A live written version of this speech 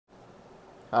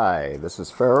Hi, this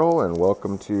is Farel, and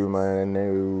welcome to my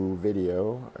new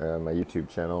video, my YouTube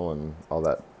channel, and all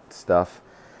that stuff.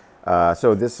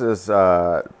 So this is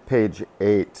page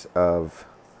 8 of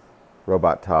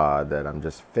ROBot Tod that I'm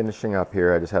just finishing up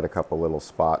here. I just had a couple little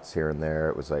spots here and there.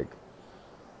 It was like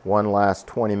one last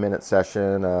 20-minute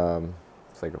session.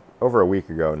 It's like over a week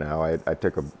ago now. I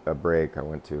took a break. I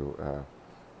went to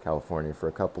California for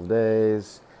a couple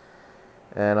days.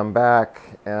 And I'm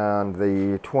back, and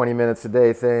the 20 minutes a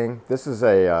day thing. This is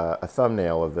a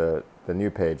thumbnail of the new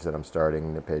page that I'm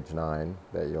starting, the page 9,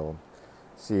 that you'll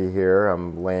see here.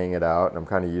 I'm laying it out, and I'm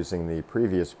kind of using the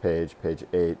previous page, page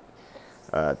 8,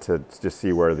 to just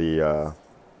see where the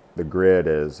grid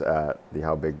is at,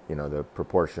 how big, the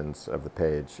proportions of the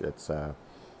page. It's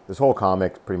this whole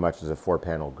comic pretty much is a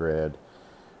 4-panel grid.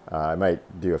 I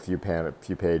might do a few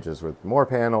pages with more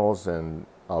panels, and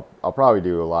I'll probably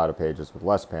do a lot of pages with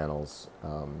less panels.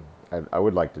 I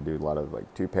would like to do a lot of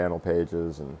like 2-panel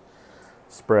pages and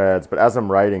spreads, but as I'm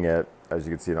writing it, as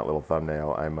you can see in that little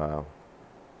thumbnail,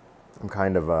 I'm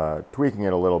kind of tweaking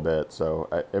it a little bit, so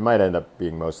it might end up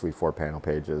being mostly 4-panel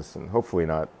pages, and hopefully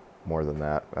not more than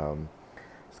that.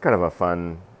 It's kind of a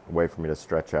fun way for me to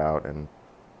stretch out. And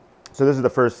so this is the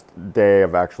first day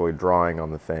of actually drawing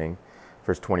on the thing,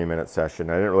 first 20-minute session.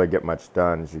 I didn't really get much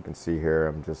done, as you can see here.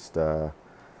 I'm just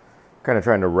kind of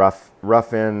trying to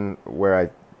rough in where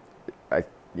I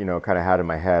kind of had in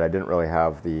my head. I didn't really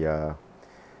have the.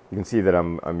 You can see that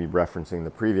I'm referencing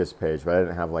the previous page, but I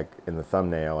didn't have, like, in the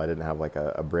thumbnail, I didn't have like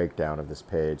a breakdown of this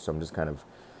page. So I'm just kind of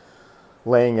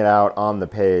laying it out on the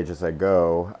page as I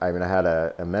go. I mean, I had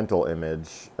a mental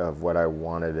image of what I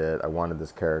wanted. I wanted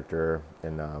this character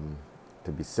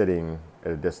to be sitting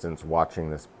at a distance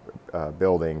watching this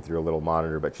building through a little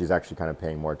monitor, but she's actually kind of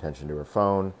paying more attention to her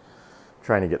phone,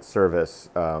 trying to get service.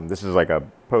 This is like a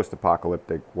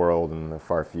post-apocalyptic world in the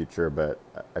far future, but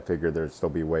I figured there'd still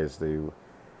be ways to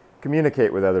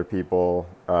communicate with other people,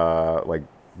 like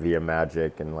via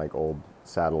magic and like old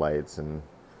satellites and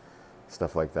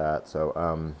stuff like that.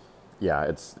 So yeah,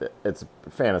 it's a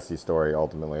fantasy story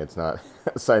ultimately. It's not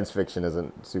science fiction.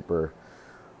 Isn't super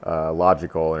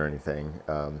logical or anything.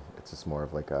 It's just more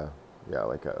of like a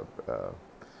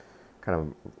kind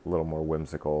of a little more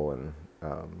whimsical and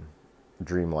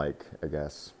dreamlike, I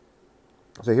guess.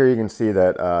 So here you can see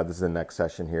that this is the next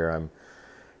session here. I'm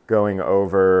going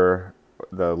over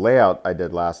the layout I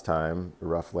did last time, the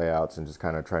rough layouts, and just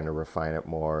kind of trying to refine it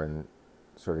more and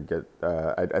sort of get,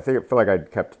 I feel like I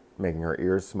kept making her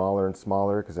ears smaller and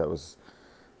smaller because that was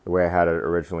the way I had it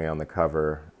originally on the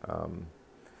cover.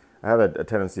 I have a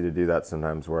tendency to do that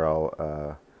sometimes where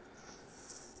I'll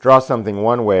draw something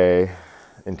one way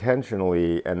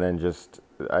intentionally and then just,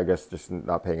 I guess, just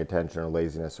not paying attention or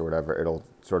laziness or whatever, it'll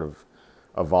sort of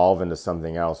evolve into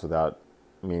something else without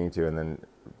meaning to, and then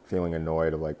feeling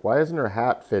annoyed of like, why isn't her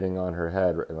hat fitting on her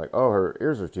head? And like, oh, her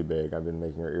ears are too big. I've been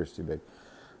making her ears too big.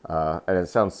 And it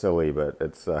sounds silly, but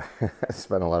it's I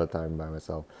spent a lot of time by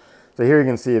myself. So here you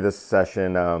can see this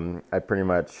session. I pretty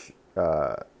much,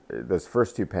 those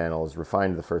first 2 panels,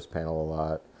 refined the first panel a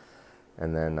lot,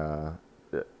 and then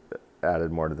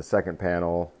added more to the second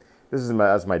panel. This is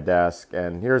as my desk,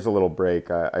 and here's a little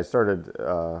break. I started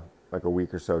like a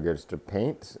week or so ago just to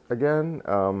paint again,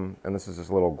 and this is just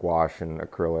a little gouache and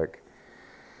acrylic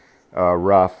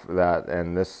rough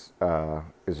and this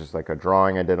is just like a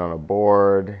drawing I did on a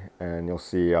board, and you'll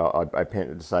see I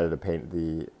decided to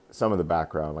paint some of the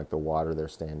background, like the water they're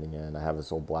standing in. I have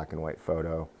this old black and white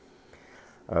photo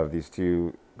of these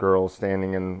 2 girls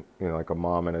standing in, like a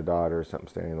mom and a daughter or something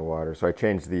standing in the water. So I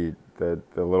changed the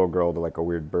little girl to like a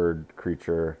weird bird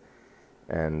creature,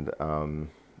 and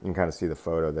you can kind of see the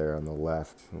photo there on the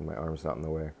left. My arm's not in the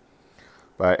way.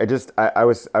 But I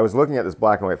was looking at this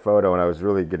black and white photo, and I was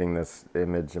really getting this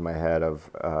image in my head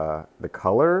of the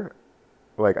color.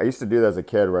 Like, I used to do that as a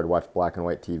kid, where I'd watch black and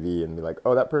white TV and be like,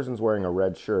 oh, that person's wearing a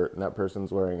red shirt, and that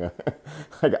person's wearing a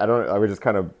like, I would just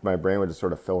kind of, my brain would just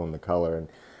sort of fill in the color, and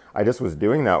I just was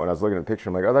doing that when I was looking at the picture.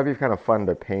 I'm like, oh, that'd be kind of fun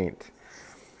to paint.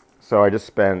 So I just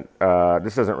spent,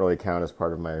 this doesn't really count as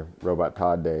part of my ROBot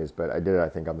Tod days, but I did it, I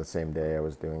think, on the same day I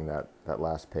was doing that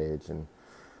last page, and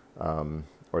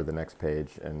or the next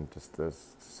page, and just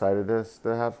decided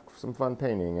to have some fun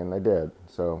painting, and I did.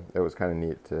 So it was kind of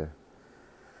neat to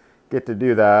get to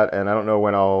do that, and I don't know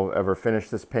when I'll ever finish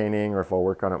this painting or if I'll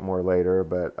work on it more later,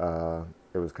 but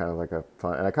it was kind of like a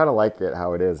fun, and I kind of like it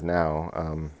how it is now.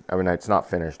 I mean, it's not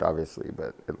finished, obviously,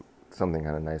 but it's something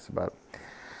kind of nice about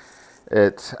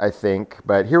it, I think.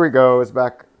 But here we go. It's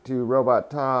back to ROBot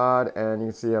Tod, and you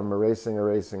can see I'm erasing,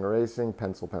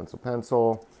 pencil, pencil,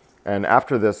 pencil. And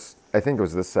after this, I think it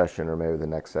was this session or maybe the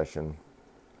next session,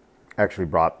 actually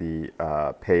brought the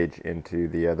page into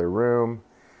the other room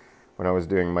when I was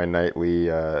doing my nightly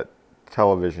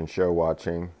television show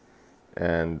watching,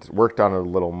 and worked on it a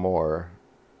little more.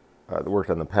 Worked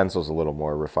on the pencils a little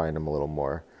more, refined them a little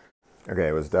more. Okay,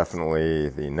 it was definitely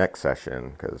the next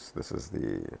session, because this is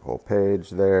the whole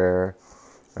page there.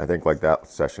 I think like that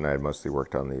session I had mostly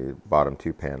worked on the bottom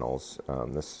two panels.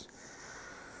 This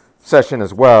session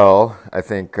as well, I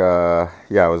think,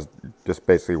 yeah, I was just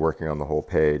basically working on the whole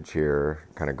page here,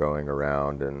 kind of going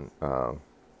around, and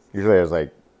usually I was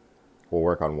like, we'll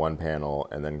work on one panel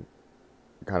and then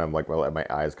kind of like, well, let my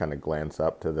eyes kind of glance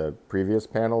up to the previous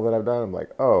panel that I've done. I'm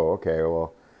like, oh, okay,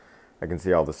 well, I can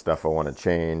see all the stuff I want to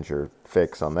change or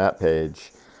fix on that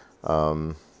page.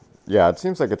 Yeah, it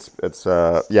seems like it's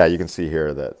yeah, you can see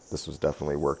here that this was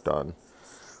definitely worked on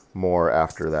more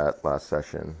after that last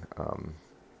session.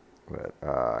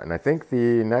 And I think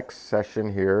the next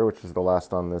session here, which is the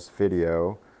last on this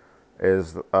video,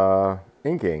 is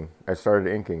inking. I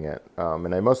started inking it,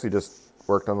 and I mostly just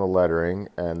worked on the lettering,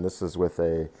 and this is with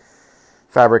a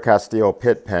Faber-Castell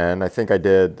Pitt pen. I think I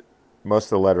did most of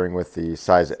the lettering with the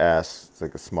size S, it's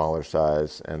like a smaller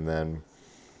size, and then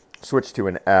switched to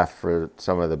an F for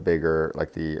some of the bigger,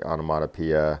 like the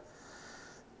onomatopoeia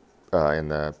in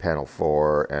the panel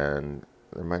 4, and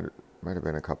there might have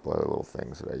been a couple other little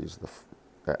things that I used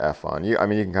the F on. I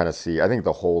mean, you can kind of see, I think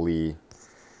the holy,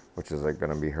 which is like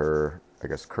going to be her, I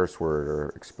guess, curse word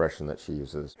or expression that she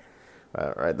uses.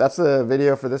 All right, that's the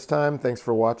video for this time. Thanks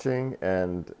for watching,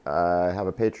 and I have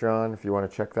a Patreon if you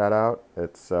want to check that out.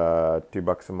 It's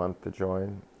 $2 a month to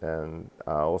join, and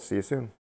we'll see you soon.